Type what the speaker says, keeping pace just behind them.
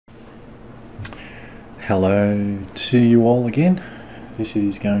Hello to you all again. This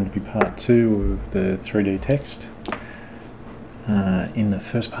is going to be part 2 of the 3D text. In the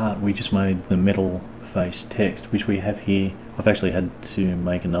first part we just made the metal face text, which we have here. I've actually had to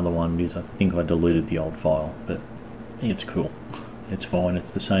make another one because I think I deleted the old file, but it's cool. It's fine,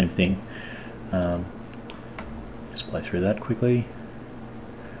 it's the same thing. Just play through that quickly.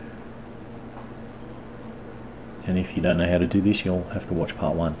 And if you don't know how to do this, you'll have to watch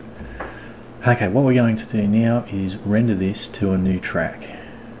part 1. Okay, what we're going to do now is render this to a new track.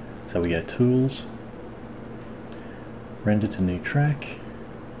 So we go Tools, Render to New Track,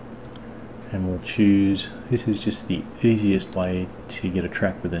 and we'll choose, this is just the easiest way to get a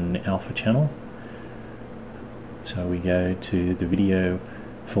track with an alpha channel. So we go to the video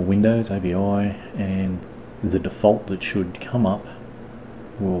for Windows, AVI, and the default that should come up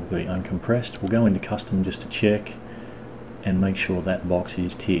will be uncompressed. We'll go into custom just to check and make sure that box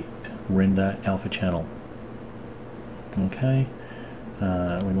is ticked, render alpha channel. Okay,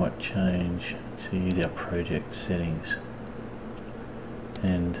 we might change to use our project settings,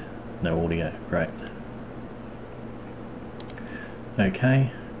 and no audio, great.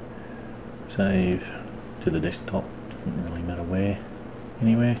 Okay, save to the desktop, doesn't really matter where,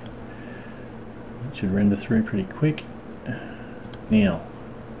 anywhere. It should render through pretty quick. Now,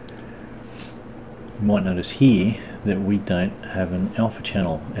 you might notice here that we don't have an alpha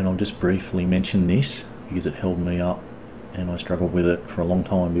channel, and I'll just briefly mention this because it held me up and I struggled with it for a long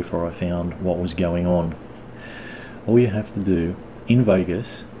time before I found what was going on. All you have to do in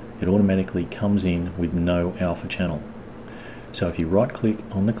Vegas, it automatically comes in with no alpha channel. So if you right click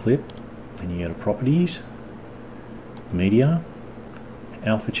on the clip and you go to Properties, Media,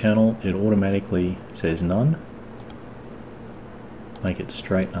 Alpha Channel, it automatically says none. Make it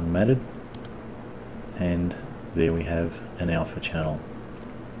straight unmatted, and there we have an alpha channel.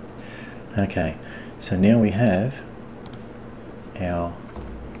 Okay, so now we have our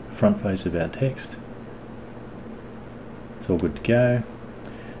front face of our text. It's all good to go.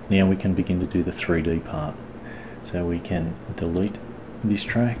 Now we can begin to do the 3D part. So we can delete this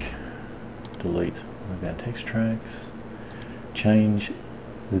track, delete one of our text tracks, change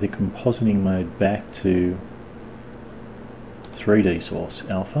the compositing mode back to 3D source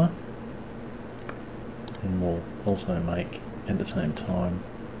alpha, and we'll also make at the same time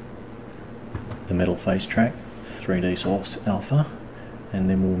the metal face track 3D source alpha, and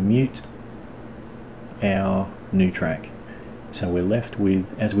then we'll mute our new track. So we're left with,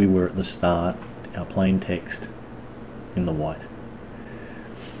 as we were at the start, our plain text in the white.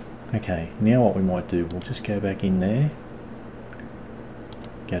 Okay, now what we might do, we'll just go back in there,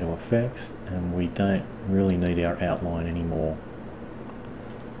 go to effects, and we don't really need our outline anymore.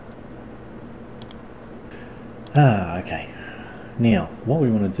 Okay. Now, what we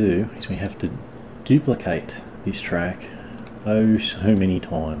want to do is we have to duplicate this track oh so many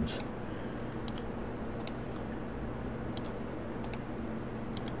times.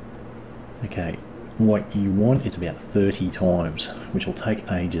 Okay, what you want is about 30 times, which will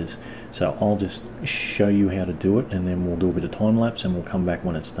take ages. So I'll just show you how to do it, and then we'll do a bit of time lapse and we'll come back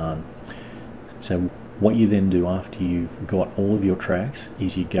when it's done. So what you then do after you've got all of your tracks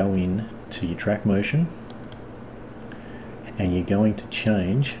is you go in to your track motion, and you're going to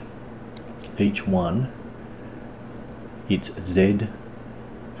change each one its Z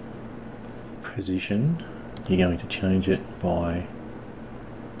position. You're going to change it by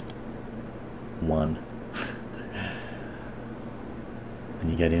 1. Then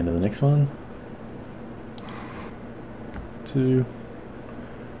you go down to the next one, 2,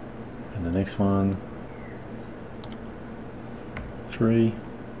 and the next one, 3,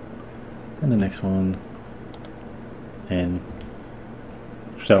 and the next one, and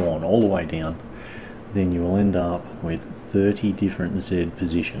so on, all the way down. Then you will end up with 30 different Z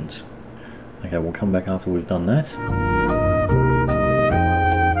positions. Okay, we'll come back after we've done that.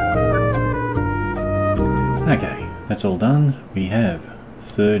 Okay, that's all done. We have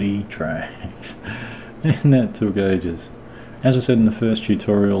 30 tracks, and that took ages. As I said in the first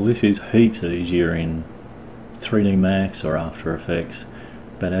tutorial, this is heaps easier in 3D Max or After Effects,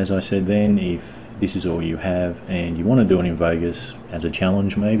 but as I said then, if this is all you have and you want to do it in Vegas as a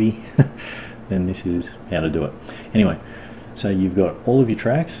challenge maybe, then this is how to do it. Anyway, so you've got all of your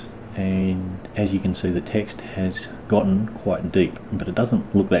tracks, and as you can see the text has gotten quite deep, but it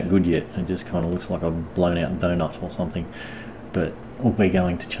doesn't look that good yet. It just kind of looks like a blown out donut or something, but we're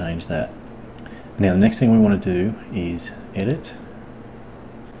going to change that. Now the next thing we want to do is edit,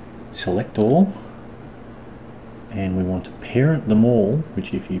 select all, and we want to parent them all,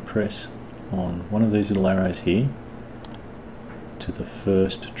 which if you press on one of these little arrows here, to the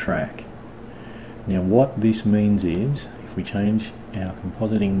first track. Now what this means is, if we change our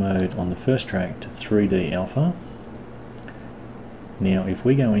compositing mode on the first track to 3D alpha, now if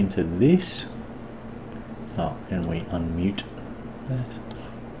we go into this, and we unmute that,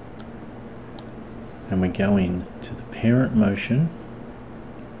 and we go into the parent motion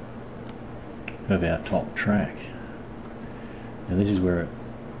of our top track. Now this is where it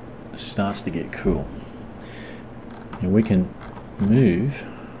starts to get cool. And we can move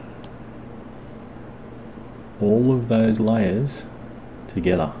all of those layers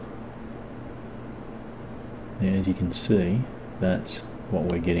together. And as you can see, that's what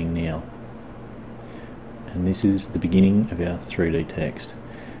we're getting now. And this is the beginning of our 3D text.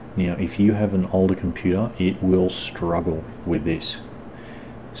 Now if you have an older computer, it will struggle with this.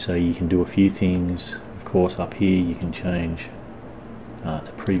 So you can do a few things. Of course, up here you can change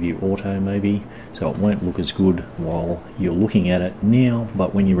to preview auto maybe, so it won't look as good while you're looking at it now,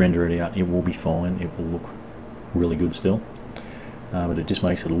 but when you render it out it will be fine. It will look really good still, but it just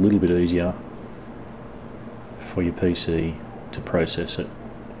makes it a little bit easier for your PC to process it.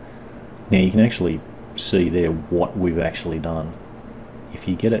 Now you can actually see there what we've actually done. If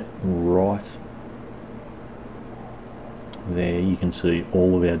you get it right there, you can see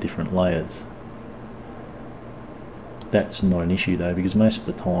all of our different layers. That's not an issue though, because most of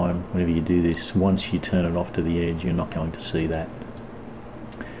the time whenever you do this, once you turn it off to the edge, you're not going to see that.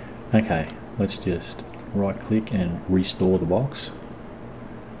 Okay, let's just right click and restore the box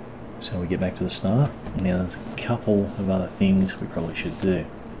so we get back to the start. Now there's a couple of other things we probably should do.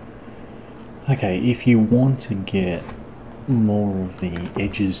 Okay, if you want to get more of the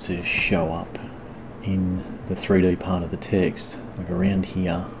edges to show up in the 3D part of the text, like around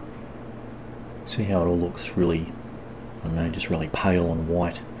here, see how it all looks really, I don't know, just really pale and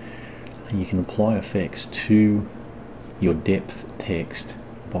white, and you can apply effects to your depth text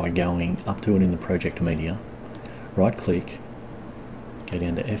by going up to it in the project media, right click, go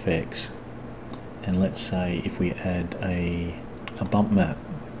down to FX, and let's say if we add a bump map.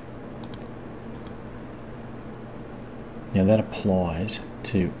 Now that applies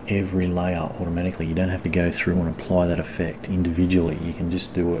to every layer automatically. You don't have to go through and apply that effect individually. You can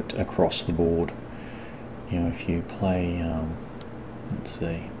just do it across the board. You know, if you play, let's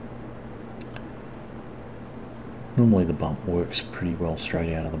see, normally the bump works pretty well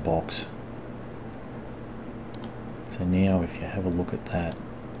straight out of the box. So now if you have a look at that,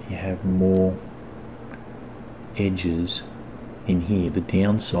 you have more edges in here. The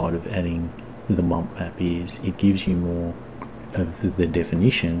downside of adding the bump map is it gives you more of the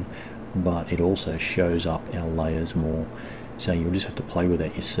definition, but it also shows up our layers more. So you'll just have to play with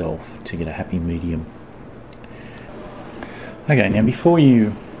that yourself to get a happy medium. Okay, now before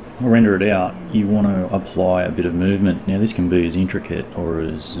you render it out, you want to apply a bit of movement. Now this can be as intricate or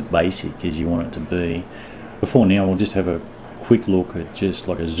as basic as you want it to be. Before now, we'll just have a quick look at just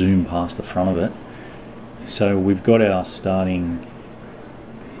like a zoom past the front of it. So we've got our starting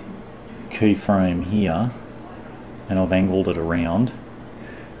keyframe here, and I've angled it around.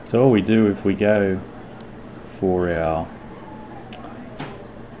 So all we do, if we go for our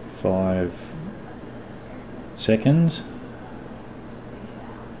 5 seconds,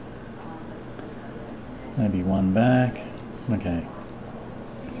 maybe one back, okay,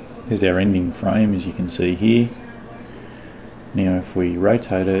 there's our ending frame as you can see here. Now if we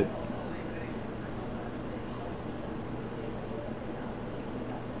rotate it,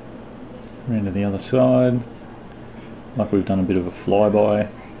 around to the other side, like we've done a bit of a flyby,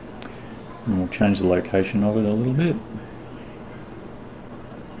 and we'll change the location of it a little bit.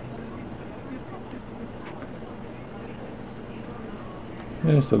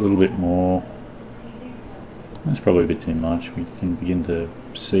 Just a little bit more. That's probably a bit too much. We can begin to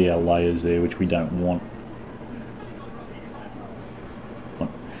see our layers there, which we don't want.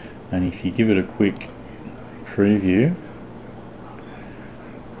 And if you give it a quick preview,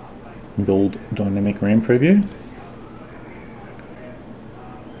 build dynamic RAM preview,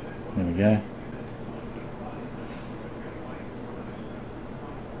 there we go.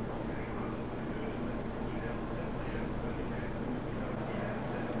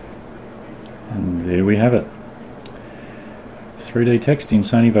 And there we have it. 3D text in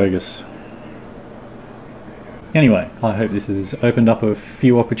Sony Vegas. Anyway, I hope this has opened up a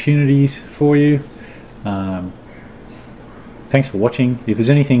few opportunities for you. Thanks for watching. If there's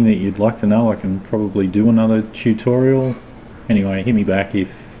anything that you'd like to know, I can probably do another tutorial. Anyway, hit me back if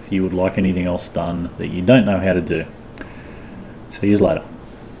you would like anything else done that you don't know how to do. See you later.